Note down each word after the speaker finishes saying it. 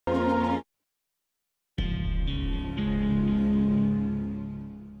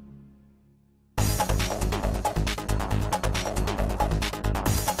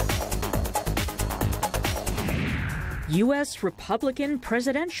U.S. Republican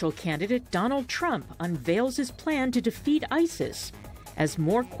presidential candidate Donald Trump unveils his plan to defeat ISIS as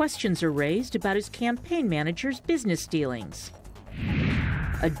more questions are raised about his campaign manager's business dealings.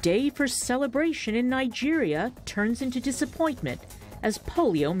 A day for celebration in Nigeria turns into disappointment as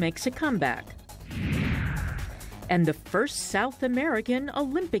polio makes a comeback. And the first South American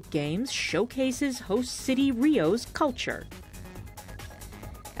Olympic Games showcases host city Rio's culture.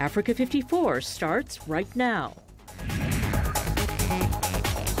 Africa 54 starts right now.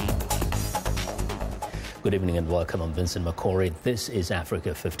 Good evening and welcome. I'm Vincent Makori. This is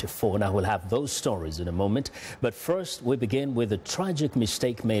Africa 54. Now we'll have those stories in a moment. But first, we begin with a tragic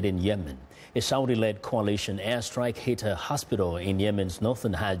mistake made in Yemen. A Saudi-led coalition airstrike hit a hospital in Yemen's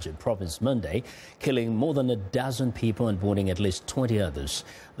northern Hajj province Monday, killing more than a dozen people and wounding at least 20 others.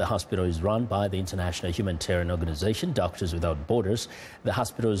 The hospital is run by the international humanitarian organization Doctors Without Borders. The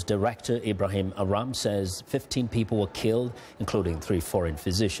hospital's director, Ibrahim Aram, says 15 people were killed, including 3 foreign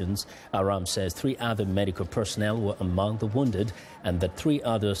physicians. Aram says 3 other medical personnel were among the wounded and that 3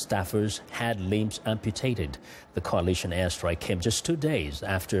 other staffers had limbs amputated. The coalition airstrike came just 2 days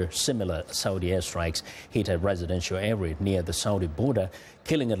after similar Saudi airstrikes hit a residential area near the Saudi border,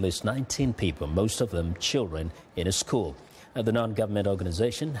 killing at least 19 people, most of them children, in a school. The non-government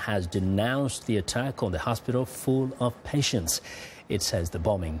organization has denounced the attack on the hospital full of patients. It says the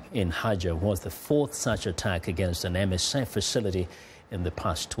bombing in Hajj was the 4th such attack against an MSF facility in the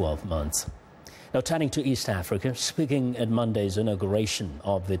past 12 months. Now turning to East Africa, speaking at Monday's inauguration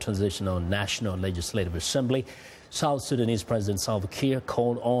of the Transitional National Legislative Assembly, South Sudanese President Salva Kiir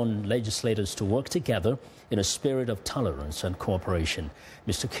called on legislators to work together in a spirit of tolerance and cooperation.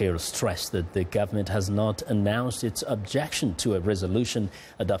 Mr. Kiir stressed that the government has not announced its objection to a resolution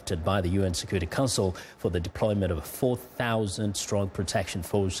adopted by the UN Security Council for the deployment of a 4,000-strong protection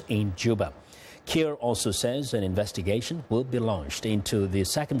force in Juba. Kiir also says an investigation will be launched into the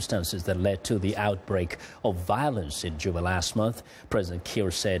circumstances that led to the outbreak of violence in Juba last month. President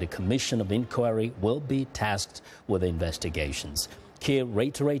Kiir said a commission of inquiry will be tasked with investigations. Kiir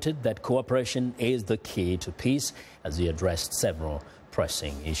reiterated that cooperation is the key to peace as he addressed several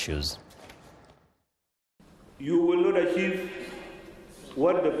pressing issues. You will not achieve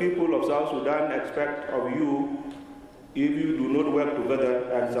what the people of South Sudan expect of you if you do not work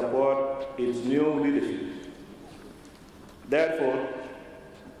together and support its new leadership. Therefore,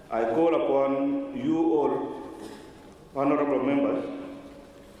 I call upon you all, honorable members,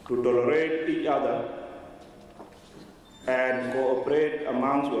 to tolerate each other and cooperate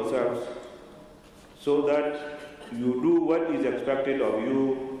amongst yourselves so that you do what is expected of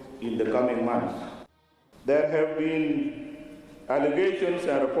you in the coming months. There have been allegations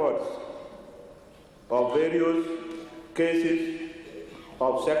and reports of various cases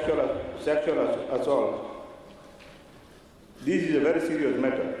of sexual assault. This is a very serious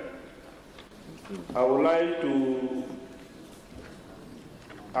matter. I would like to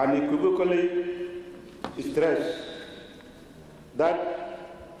unequivocally stress that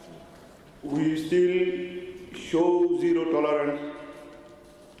we still show zero tolerance.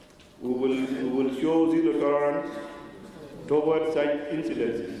 We will show zero tolerance towards such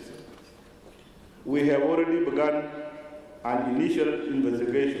incidences. We have already begun an initial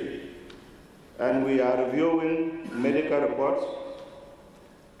investigation, and we are reviewing medical reports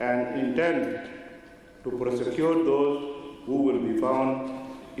and intend to prosecute those who will be found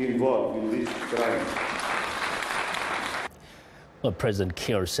involved in this crime. Well, President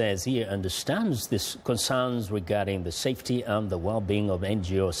Kiir says he understands these concerns regarding the safety and the well-being of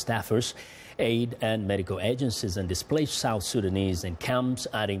NGO staffers, aid and medical agencies and displaced South Sudanese in camps,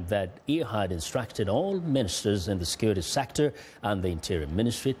 adding that he had instructed all ministers in the security sector and the Interior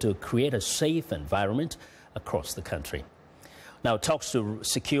Ministry to create a safe environment across the country. Now, talks to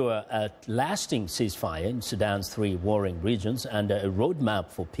secure a lasting ceasefire in Sudan's 3 warring regions under a roadmap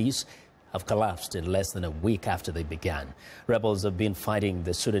for peace have collapsed in less than a week after they began. Rebels have been fighting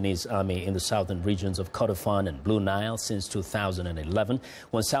the Sudanese army in the southern regions of Kordofan and Blue Nile since 2011.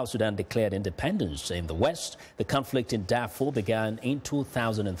 When South Sudan declared independence in the west, the conflict in Darfur began in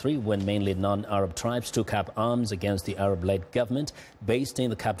 2003 when mainly non-Arab tribes took up arms against the Arab-led government based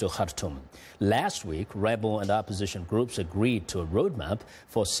in the capital Khartoum. Last week, rebel and opposition groups agreed to a roadmap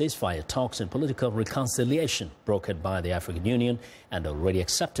for ceasefire talks and political reconciliation brokered by the African Union and already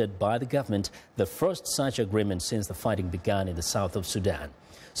accepted by the government, the first such agreement since the fighting began in the south of Sudan.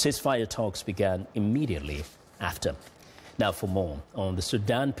 Ceasefire talks began immediately after. Now for more on the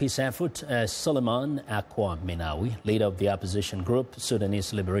Sudan peace effort, Suleiman Akwa Minawi, leader of the opposition group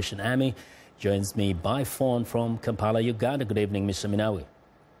Sudanese Liberation Army, joins me by phone from Kampala, Uganda. Good evening, Mr. Minawi.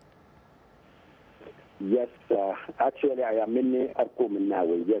 Yes, actually, I am in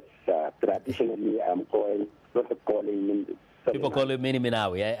Arkuminawi. Yes, traditionally, I'm calling People call you Mini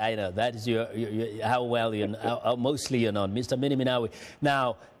Minawi. I know that is how well you how mostly you're known, Mr. Mini Minawi.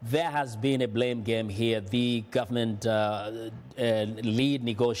 Now there has been a blame game here. The government lead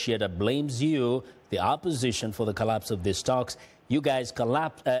negotiator blames you, the opposition, for the collapse of these talks. You guys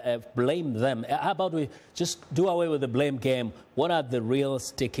blame them. How about we just do away with the blame game? What are the real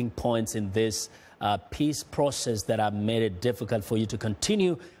sticking points in this peace process that have made it difficult for you to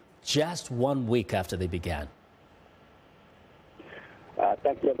continue just 1 week after they began?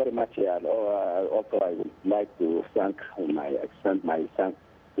 Thank you very much. Also, I would like to extend my thanks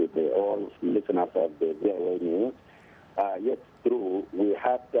to all listeners of the VOA News. Yes, true. We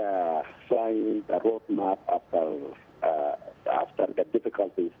had signed a roadmap after the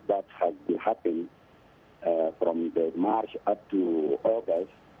difficulties that have been happening from the March up to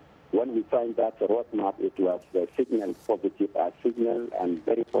August. When we signed that roadmap, it was a signal, a signal and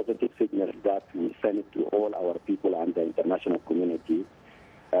very positive signal that we sent to all our people and the international community,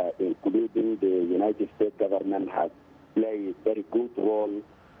 including the United States government has played a very good role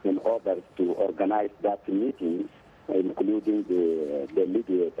in order to organize that meetings, including the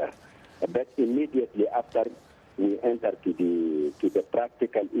mediator. But immediately after, we enter to the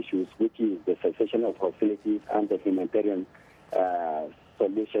practical issues, which is the cessation of hostilities and the humanitarian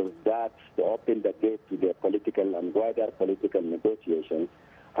solutions that open the gate to the political and wider political negotiations.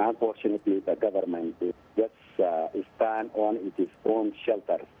 Unfortunately, the government just stand on its own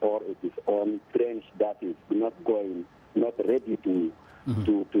shelter or its own trench that is not ready to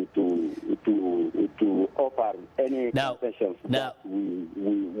offer any concessions that we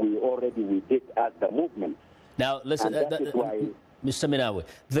did as the movement. Now, listen, that is why, Mr. Minawi,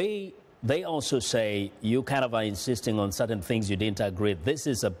 they also say you kind of are insisting on certain things you didn't agree. This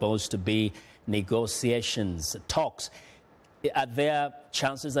is supposed to be negotiations, talks. Are there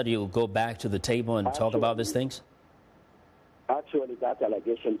chances that you'll go back to the table and talk about these things? Actually, that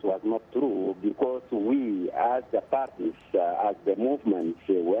allegation was not true, because we, as the parties, as the movement,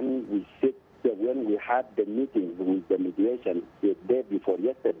 when we had the meetings with the mediation the day before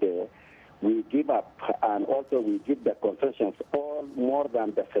yesterday, we give up, and also we give the concessions all more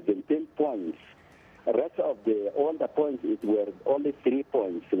than the 17 points. The rest of all the points, it were only 3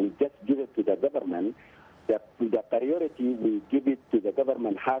 points. We just give it to the government. The priority we give it to the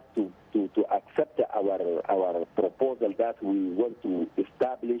government has to accept our proposal that we want to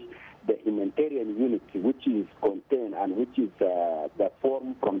establish the humanitarian unity, which is contained and which is the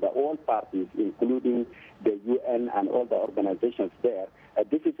form from the all parties, including the UN and all the organizations there.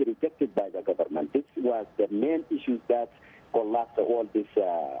 This is rejected by the government. This was the main issue that collapsed all this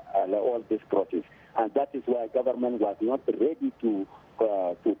process, and that is why government was not ready to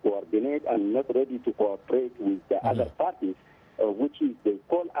coordinate and not ready to cooperate with the other parties, which is they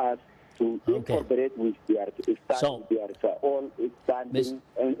call us to incorporate with their all standing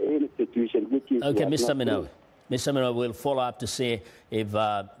institution, which is Mr. Minawi. Mr. Minawi, we'll follow up to see if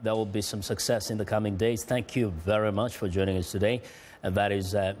there will be some success in the coming days. Thank you very much for joining us today. And that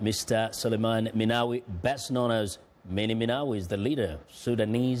is Mr. Suleiman Minawi, best known as Mini Minawi, is the leader,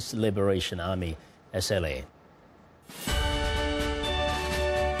 Sudanese Liberation Army, SLA.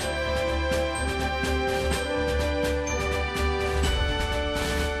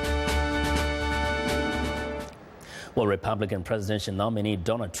 Well, Republican presidential nominee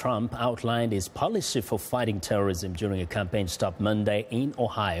Donald Trump outlined his policy for fighting terrorism during a campaign stop Monday in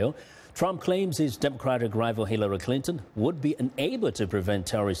Ohio. Trump claims his Democratic rival Hillary Clinton would be unable to prevent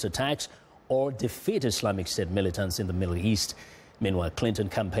terrorist attacks or defeat Islamic State militants in the Middle East. Meanwhile, Clinton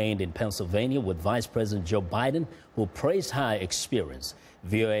campaigned in Pennsylvania with Vice President Joe Biden, who praised her experience.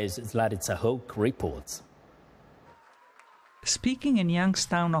 VOA's Zlatitsa Hoke reports. Speaking in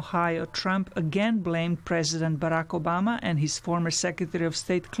Youngstown, Ohio, Trump again blamed President Barack Obama and his former Secretary of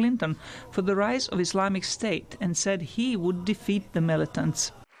State Clinton for the rise of Islamic State and said he would defeat the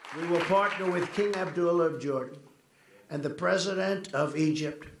militants. We will partner with King Abdullah of Jordan and the President of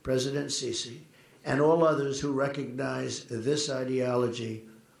Egypt, President Sisi, and all others who recognize this ideology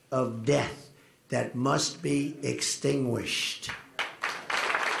of death that must be extinguished.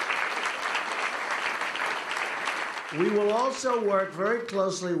 We will also work very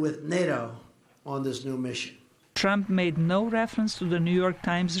closely with NATO on this new mission. Trump made no reference to the New York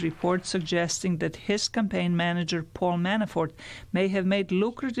Times report suggesting that his campaign manager, Paul Manafort, may have made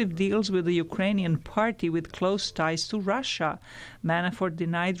lucrative deals with the Ukrainian party with close ties to Russia. Manafort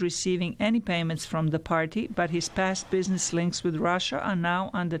denied receiving any payments from the party, but his past business links with Russia are now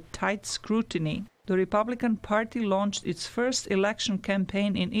under tight scrutiny. The Republican Party launched its first election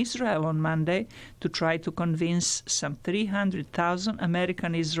campaign in Israel on Monday to try to convince some 300,000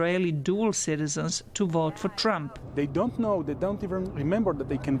 American-Israeli dual citizens to vote for Trump. They don't know, they don't even remember that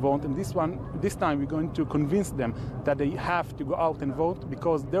they can vote, and this time we're going to convince them that they have to go out and vote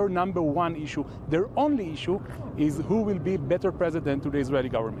because their number one issue, their only issue, is who will be better president to the Israeli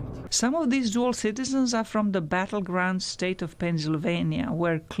government. Some of these dual citizens are from the battleground state of Pennsylvania,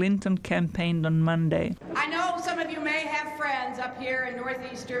 where Clinton campaigned on Monday. I know some of you may have friends up here in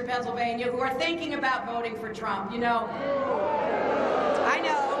northeastern Pennsylvania who are thinking about voting for Trump. You know, I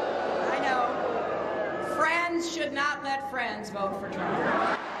know. Friends should not let friends vote for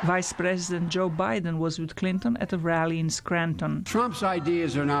Trump. Vice President Joe Biden was with Clinton at a rally in Scranton. Trump's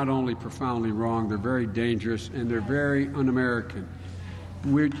ideas are not only profoundly wrong, they're very dangerous and they're very un-American.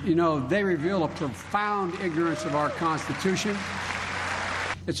 They reveal a profound ignorance of our Constitution.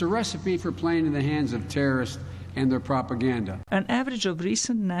 It's a recipe for playing in the hands of terrorists and their propaganda. An average of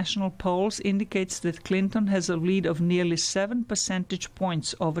recent national polls indicates that Clinton has a lead of nearly 7 percentage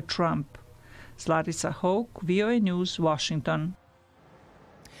points over Trump. Zlatica Hoke, VOA News, Washington.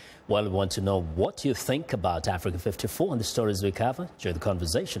 Well, we want to know what you think about Africa 54 and the stories we cover. Join the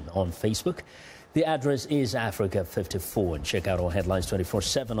conversation on Facebook. The address is Africa54, and check out our headlines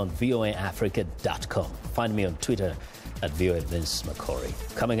 24/7 on voaafrica.com. Find me on Twitter at VOA Vincent Makori.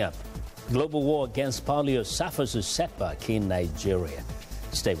 Coming up, global war against polio suffers a setback in Nigeria.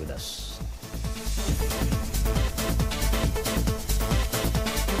 Stay with us.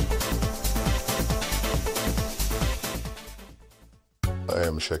 I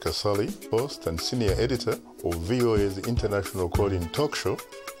am Sheka Sali, host and senior editor of VOA's international call-in talk show,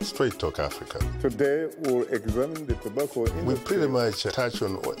 Straight Talk Africa. Today, we'll examine the tobacco industry. We pretty much touch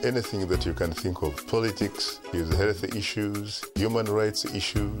on anything that you can think of. Politics, health issues, human rights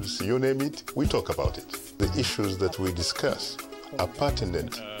issues, you name it, we talk about it. The issues that we discuss are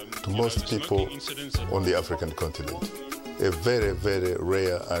pertinent to most people on the African continent. A very, very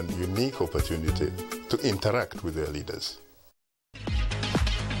rare and unique opportunity to interact with their leaders.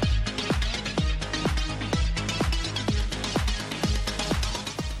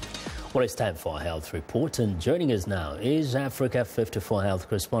 Well, it's time for our health report, and joining us now is Africa 54 health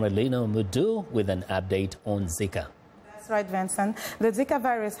correspondent Lina Mudu with an update on Zika. That's right, Vincent. The Zika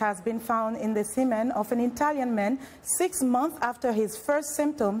virus has been found in the semen of an Italian man 6 months after his first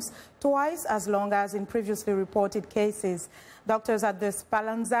symptoms, twice as long as in previously reported cases. Doctors at the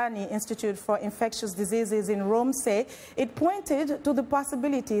Spallanzani Institute for Infectious Diseases in Rome say it pointed to the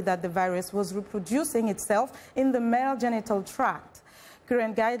possibility that the virus was reproducing itself in the male genital tract.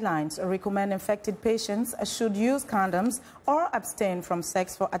 Current guidelines recommend infected patients should use condoms or abstain from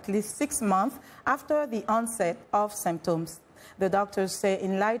sex for at least 6 months after the onset of symptoms. The doctors say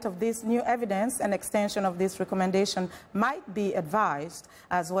in light of this new evidence, an extension of this recommendation might be advised,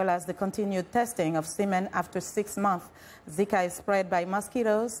 as well as the continued testing of semen after 6 months. Zika is spread by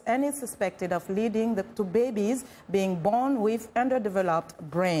mosquitoes and is suspected of leading to babies being born with underdeveloped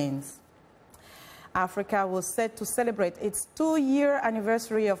brains. Africa was set to celebrate its 2-year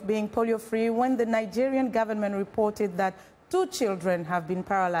anniversary of being polio-free when the Nigerian government reported that 2 children have been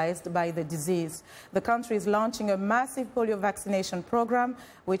paralyzed by the disease. The country is launching a massive polio vaccination program,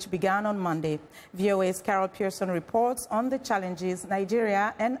 which began on Monday. VOA's Carol Pearson reports on the challenges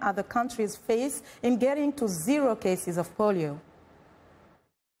Nigeria and other countries face in getting to 0 cases of polio.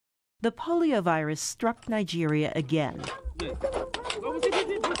 The polio virus struck Nigeria again.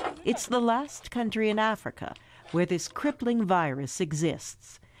 It's the last country in Africa where this crippling virus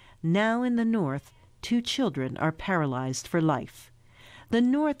exists. Now in the north, 2 children are paralyzed for life. The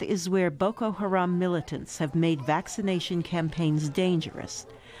north is where Boko Haram militants have made vaccination campaigns dangerous.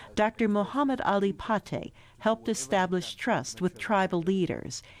 Dr. Mohammed Ali Pate helped establish trust with tribal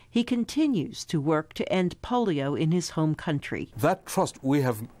leaders. He continues to work to end polio in his home country. That trust, we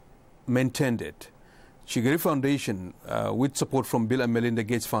have maintained it. Shigeri Foundation, with support from Bill and Melinda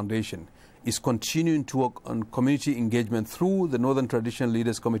Gates Foundation, is continuing to work on community engagement through the Northern Traditional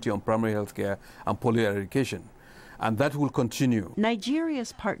Leaders Committee on Primary Health Care and Polio Eradication, and that will continue.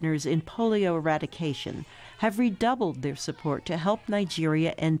 Nigeria's partners in polio eradication have redoubled their support to help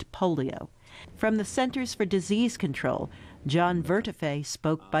Nigeria end polio. From the Centers for Disease Control, John Vertefe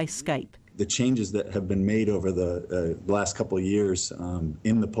spoke by Skype. The changes that have been made over the last couple of years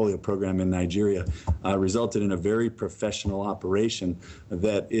in the polio program in Nigeria resulted in a very professional operation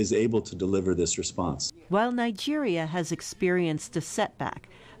that is able to deliver this response. While Nigeria has experienced a setback,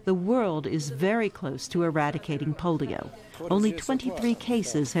 the world is very close to eradicating polio. Only 23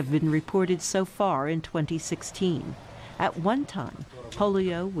 cases have been reported so far in 2016. At one time,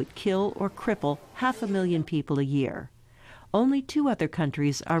 Polio would kill or cripple 500,000 people a year. Only 2 other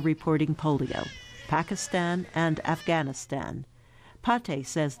countries are reporting polio, Pakistan and Afghanistan. Pate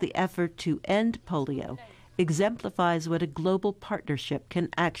says the effort to end polio exemplifies what a global partnership can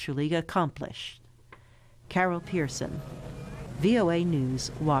actually accomplish. Carol Pearson, VOA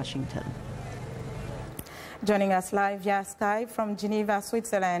News, Washington. Joining us live via Skype from Geneva,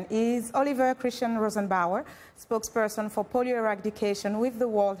 Switzerland is Oliver Christian Rosenbauer, spokesperson for polio eradication with the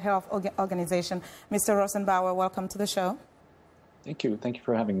World Health Organization. Mr. Rosenbauer, welcome to the show. Thank you. Thank you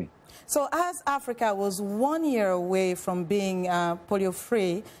for having me. So as Africa was 1 year away from being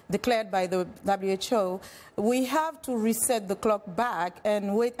polio-free, declared by the WHO, we have to reset the clock back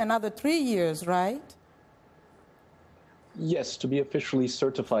and wait another 3 years, right? Yes, to be officially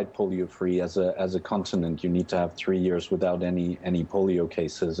certified polio-free as a continent, you need to have 3 years without any polio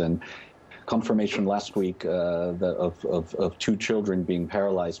cases. And confirmation last week of 2 children being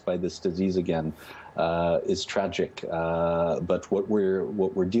paralyzed by this disease again is tragic. But what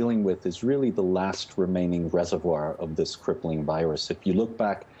we're dealing with is really the last remaining reservoir of this crippling virus. If you look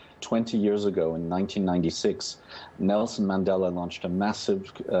back 20 years ago in 1996, Nelson Mandela launched a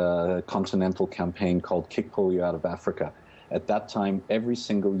massive continental campaign called Kick Polio Out of Africa. At that time, every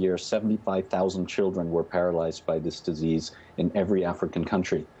single year, 75,000 children were paralyzed by this disease in every African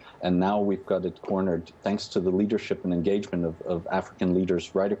country. And now we've got it cornered, thanks to the leadership and engagement of African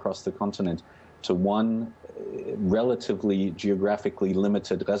leaders right across the continent, to one relatively geographically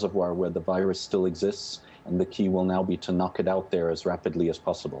limited reservoir where the virus still exists. And the key will now be to knock it out there as rapidly as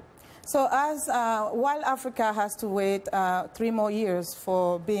possible. So while Africa has to wait 3 more years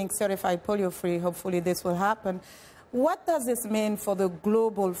for being certified polio-free, hopefully this will happen, what does this mean for the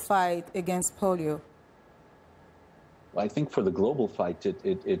global fight against polio? I think for the global fight,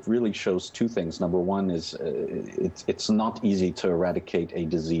 it really shows 2 things. Number one is it's not easy to eradicate a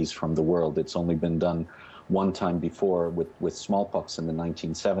disease from the world. It's only been done one time before with smallpox in the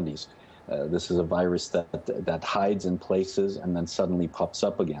 1970s. This is a virus that hides in places and then suddenly pops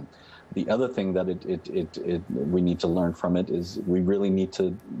up again. The other thing that we need to learn from it is we really need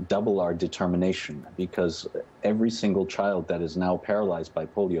to double our determination, because every single child that is now paralyzed by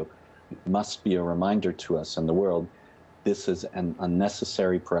polio must be a reminder to us in the world this is an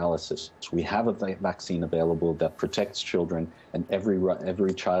unnecessary paralysis. We have a vaccine available that protects children, and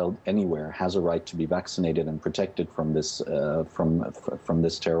every child anywhere has a right to be vaccinated and protected from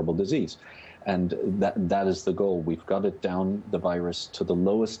this terrible disease. And that is the goal. We've got it down, the virus, to the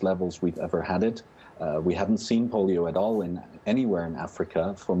lowest levels we've ever had it. We haven't seen polio at all anywhere in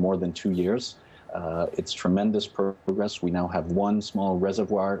Africa for more than 2 years. It's tremendous progress. We now have 1 small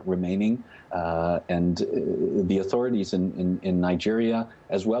reservoir remaining, and the authorities in Nigeria,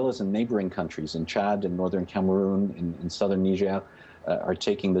 as well as in neighboring countries, in Chad, in northern Cameroon, in southern Niger, are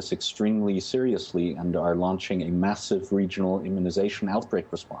taking this extremely seriously and are launching a massive regional immunization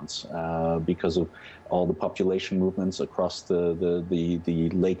outbreak response because of all the population movements across the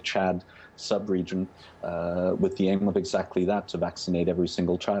Lake Chad sub-region, with the aim of exactly that, to vaccinate every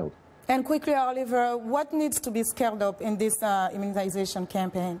single child. And quickly, Oliver, what needs to be scaled up in this immunization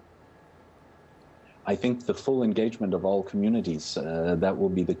campaign? I think the full engagement of all communities, that will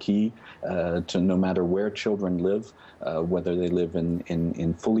be the key to no matter where children live, whether they live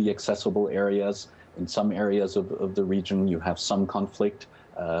in fully accessible areas. In some areas of the region, you have some conflict.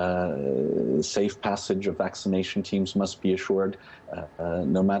 Safe passage of vaccination teams must be assured.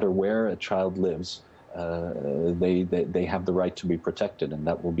 No matter where a child lives, they have the right to be protected, and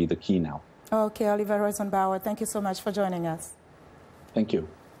that will be the key now. Okay, Oliver Rosenbauer, thank you so much for joining us. Thank you.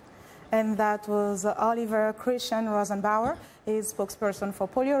 And that was Oliver Christian Rosenbauer, is spokesperson for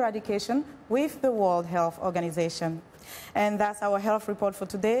polio eradication with the World Health Organization. And that's our health report for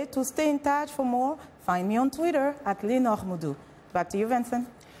today. To stay in touch for more, find me on Twitter at Lenore Moudou. Back to you, Vincent.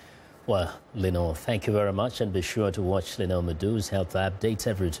 Well, Lenore, thank you very much, and be sure to watch Lenore Moudou's health updates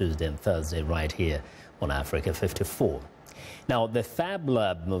every Tuesday and Thursday right here on Africa 54. Now, the Fab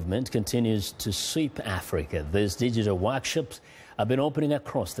Lab movement continues to sweep Africa. These digital workshops have been opening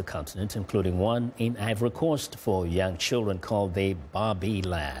across the continent, including one in Ivory Coast for young children called the Barbie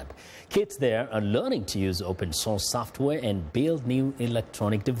Lab. Kids there are learning to use open source software and build new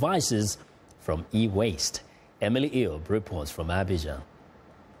electronic devices from e-waste. Emily Eob reports from Abidjan.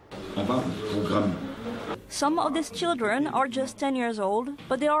 Some of these children are just 10 years old,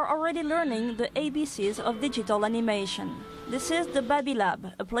 but they are already learning the ABCs of digital animation. This is the Baby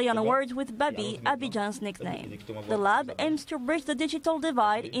Lab, a play on words with Baby, Abidjan's nickname. The lab aims to bridge the digital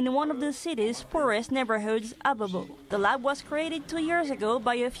divide in one of the city's poorest neighborhoods, Abobo. The lab was created 2 years ago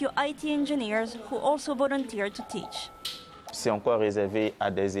by a few IT engineers who also volunteered to teach.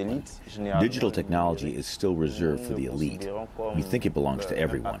 Digital technology is still reserved for the elite. We think it belongs to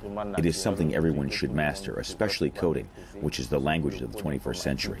everyone. It is something everyone should master, especially coding, which is the language of the 21st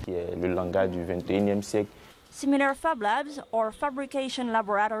century. Similar fab labs or fabrication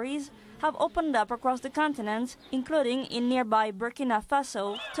laboratories have opened up across the continent, including in nearby Burkina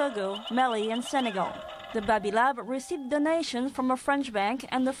Faso, Togo, Mali, and Senegal. The Baby Lab received donations from a French bank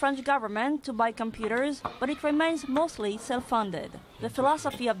and the French government to buy computers, but it remains mostly self-funded. The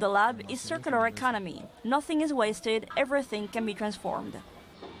philosophy of the lab is circular economy. Nothing is wasted, everything can be transformed.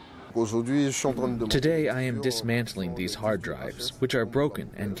 Today I am dismantling these hard drives, which are broken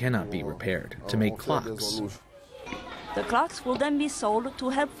and cannot be repaired, to make clocks. The clocks will then be sold to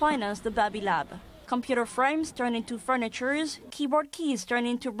help finance the Baby Lab. Computer frames turn into furnitures, keyboard keys turn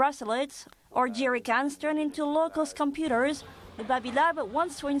into bracelets, or jerry cans turn into low-cost computers. The Baby Lab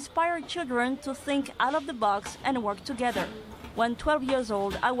wants to inspire children to think out of the box and work together. When 12 years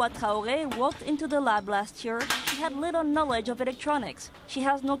old, Awa Traoré walked into the lab last year, she had little knowledge of electronics. She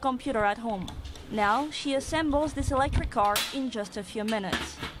has no computer at home. Now, she assembles this electric car in just a few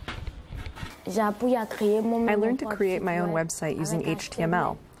minutes. I learned to create my own website using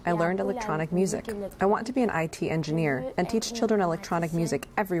HTML. I learned electronic music. I want to be an IT engineer and teach children electronic music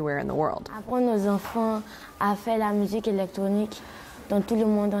everywhere in the world.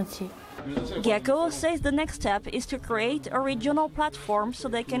 Gecko says the next step is to create a regional platform so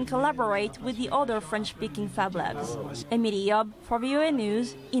they can collaborate with the other French-speaking Fab Labs. Emilie Yob for VOA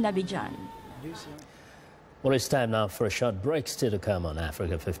News in Abidjan. Well, it's time now for a short break. Still to come on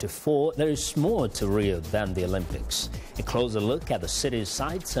Africa 54. There is more to Rio than the Olympics. A closer look at the city's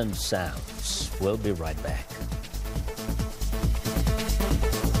sights and sounds. We'll be right back.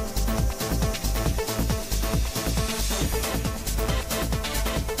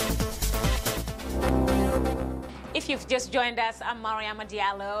 If you've just joined us, I'm Mariama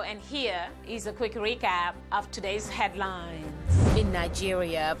Diallo, and here is a quick recap of today's headlines. In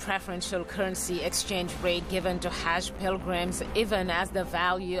Nigeria, preferential currency exchange rate given to Hajj pilgrims even as the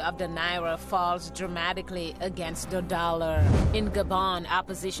value of the naira falls dramatically against the dollar. In Gabon,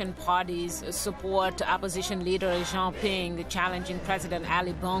 opposition parties support opposition leader Jean Ping challenging President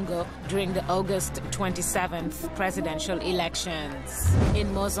Ali Bongo during the August 27th presidential elections.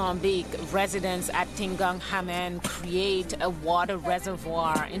 In Mozambique, residents at Tingong Hamen create a water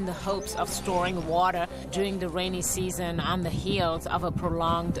reservoir in the hopes of storing water during the rainy season on the heels of a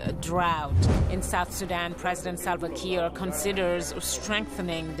prolonged drought. In South Sudan, President Salva Kiir considers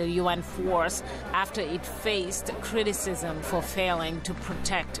strengthening the UN force after it faced criticism for failing to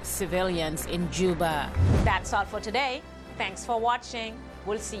protect civilians in Juba. That's all for today. Thanks for watching.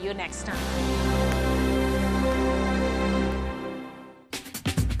 We'll see you next time.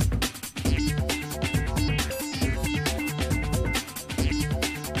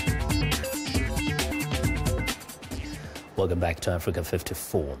 Welcome back to Africa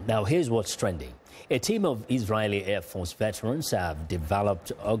 54. Now, here's what's trending. A team of Israeli Air Force veterans have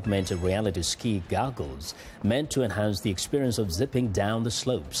developed augmented reality ski goggles meant to enhance the experience of zipping down the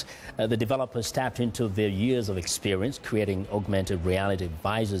slopes. The developers tapped into their years of experience creating augmented reality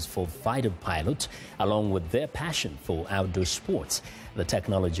visors for fighter pilots, along with their passion for outdoor sports. The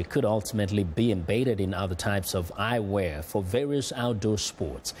technology could ultimately be embedded in other types of eyewear for various outdoor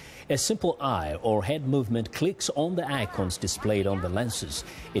sports. A simple eye or head movement clicks on the icons displayed on the lenses.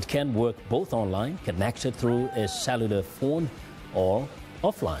 It can work both online, connected through a cellular phone, or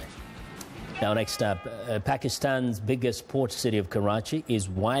offline. Now, next up, Pakistan's biggest port city of Karachi is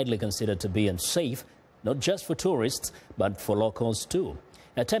widely considered to be unsafe, not just for tourists, but for locals too.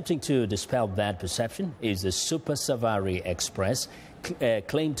 Attempting to dispel that perception is the Super Savari Express,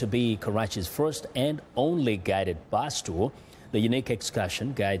 claimed to be Karachi's first and only guided bus tour. The unique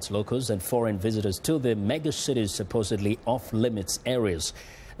excursion guides locals and foreign visitors to the megacity's supposedly off-limits areas.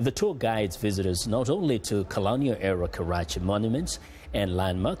 The tour guides visitors not only to colonial-era Karachi monuments and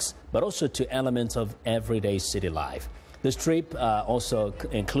landmarks, but also to elements of everyday city life. This trip also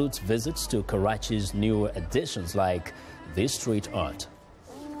includes visits to Karachi's newer additions like this street art.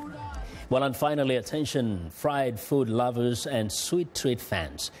 Well, and finally, attention, fried food lovers and sweet treat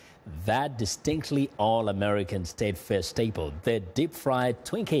fans. That distinctly all-American State Fair staple, the deep-fried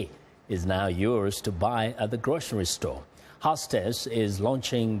Twinkie, is now yours to buy at the grocery store. Hostess is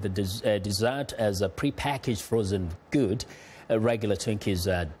launching the dessert as a prepackaged frozen good. Regular Twinkies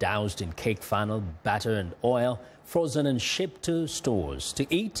are doused in cake funnel, batter and oil, frozen and shipped to stores. To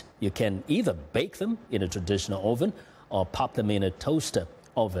eat, you can either bake them in a traditional oven or pop them in a toaster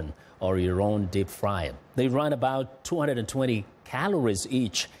oven or your own deep fryer. They run about 220 calories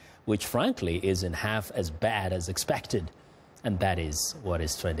each, which frankly isn't half as bad as expected. And that is what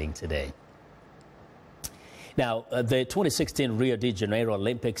is trending today. Now, the 2016 Rio de Janeiro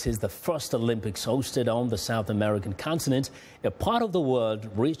Olympics is the first Olympics hosted on the South American continent, a part of the world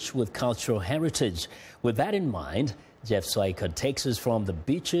rich with cultural heritage. With that in mind, Jeff Swyker takes us from the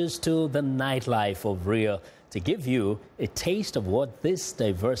beaches to the nightlife of Rio to give you a taste of what this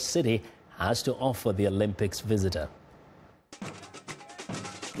diverse city has to offer the Olympics visitor.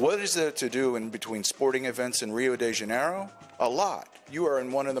 What is there to do in between sporting events in Rio de Janeiro? A lot. You are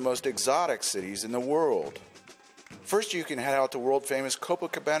in one of the most exotic cities in the world. First, you can head out to world-famous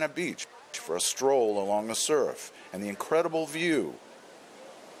Copacabana Beach for a stroll along the surf and the incredible view,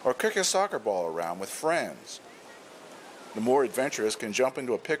 or kick a soccer ball around with friends. The more adventurous can jump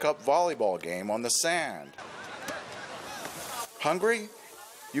into a pickup volleyball game on the sand. Hungry?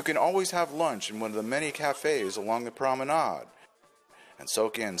 You can always have lunch in one of the many cafes along the promenade and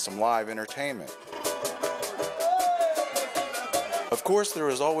soak in some live entertainment. Of course, there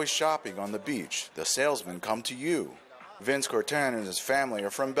is always shopping on the beach. The salesmen come to you. Vince Cortin and his family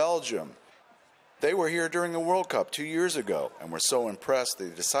are from Belgium. They were here during the World Cup 2 years ago and were so impressed they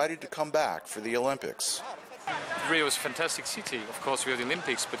decided to come back for the Olympics. Rio is a fantastic city. Of course, we have the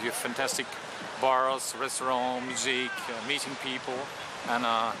Olympics, but you have fantastic bars, restaurants, music, meeting people, and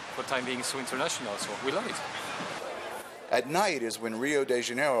for the time being, so international, so we love it. At night is when Rio de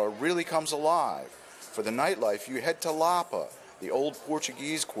Janeiro really comes alive. For the nightlife, you head to Lapa, the old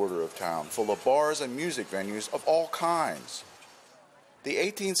Portuguese quarter of town, full of bars and music venues of all kinds. The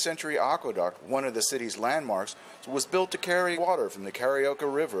 18th century aqueduct, one of the city's landmarks, was built to carry water from the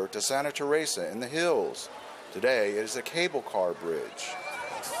Carioca River to Santa Teresa in the hills. Today, it is a cable car bridge.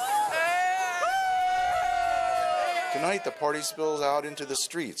 Tonight, the party spills out into the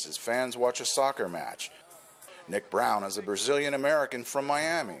streets as fans watch a soccer match. Nick Brown is a Brazilian-American from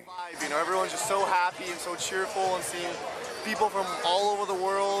Miami. You know, everyone's just so happy and so cheerful, and seeing people from all over the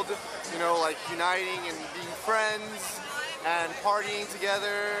world, you know, like uniting and being friends and partying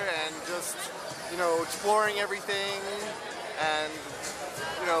together and just, you know, exploring everything and,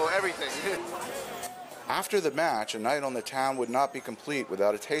 you know, everything. After the match, a night on the town would not be complete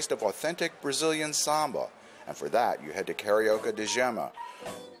without a taste of authentic Brazilian samba. And for that, you head to Carioca de Gema,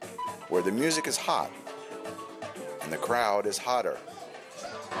 where the music is hot and the crowd is hotter.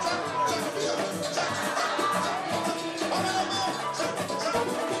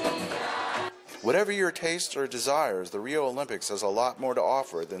 Whatever your tastes or desires, the Rio Olympics has a lot more to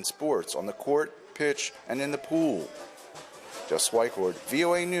offer than sports on the court, pitch, and in the pool. Jeff Swyker,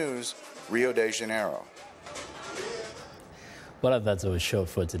 VOA News, Rio de Janeiro. Well, that's our show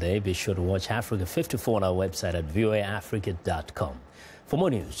for today. Be sure to watch Africa 54 on our website at voaafrica.com. For more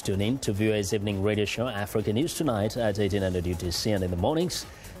news, tune in to VOA's evening radio show, Africa News Tonight, at 1800 UTC and in the mornings.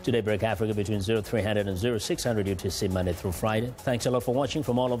 Today, Break Africa between 0300 and 0600 UTC, Monday through Friday. Thanks a lot for watching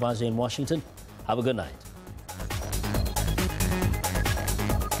from all of us in Washington. Have a good night.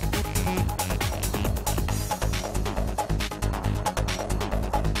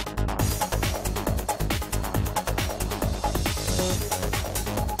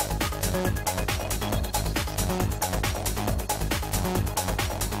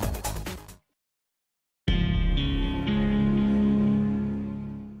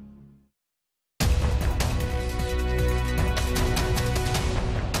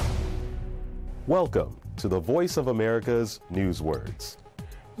 Welcome to the Voice of America's Newswords.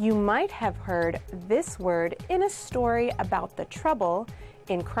 You might have heard this word in a story about the trouble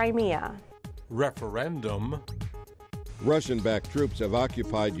in Crimea. Referendum. Russian-backed troops have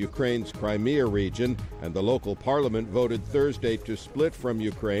occupied Ukraine's Crimea region, and the local parliament voted Thursday to split from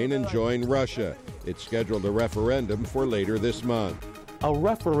Ukraine and join Russia. It scheduled a referendum for later this month. A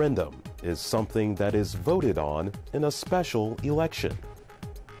referendum is something that is voted on in a special election.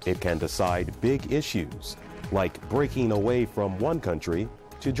 It can decide big issues, like breaking away from one country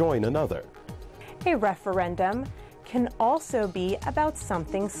to join another. A referendum can also be about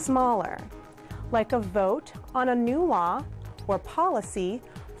something smaller, like a vote on a new law or policy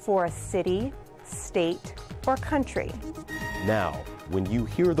for a city, state, or country. Now, when you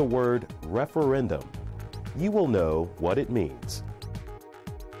hear the word referendum, you will know what it means.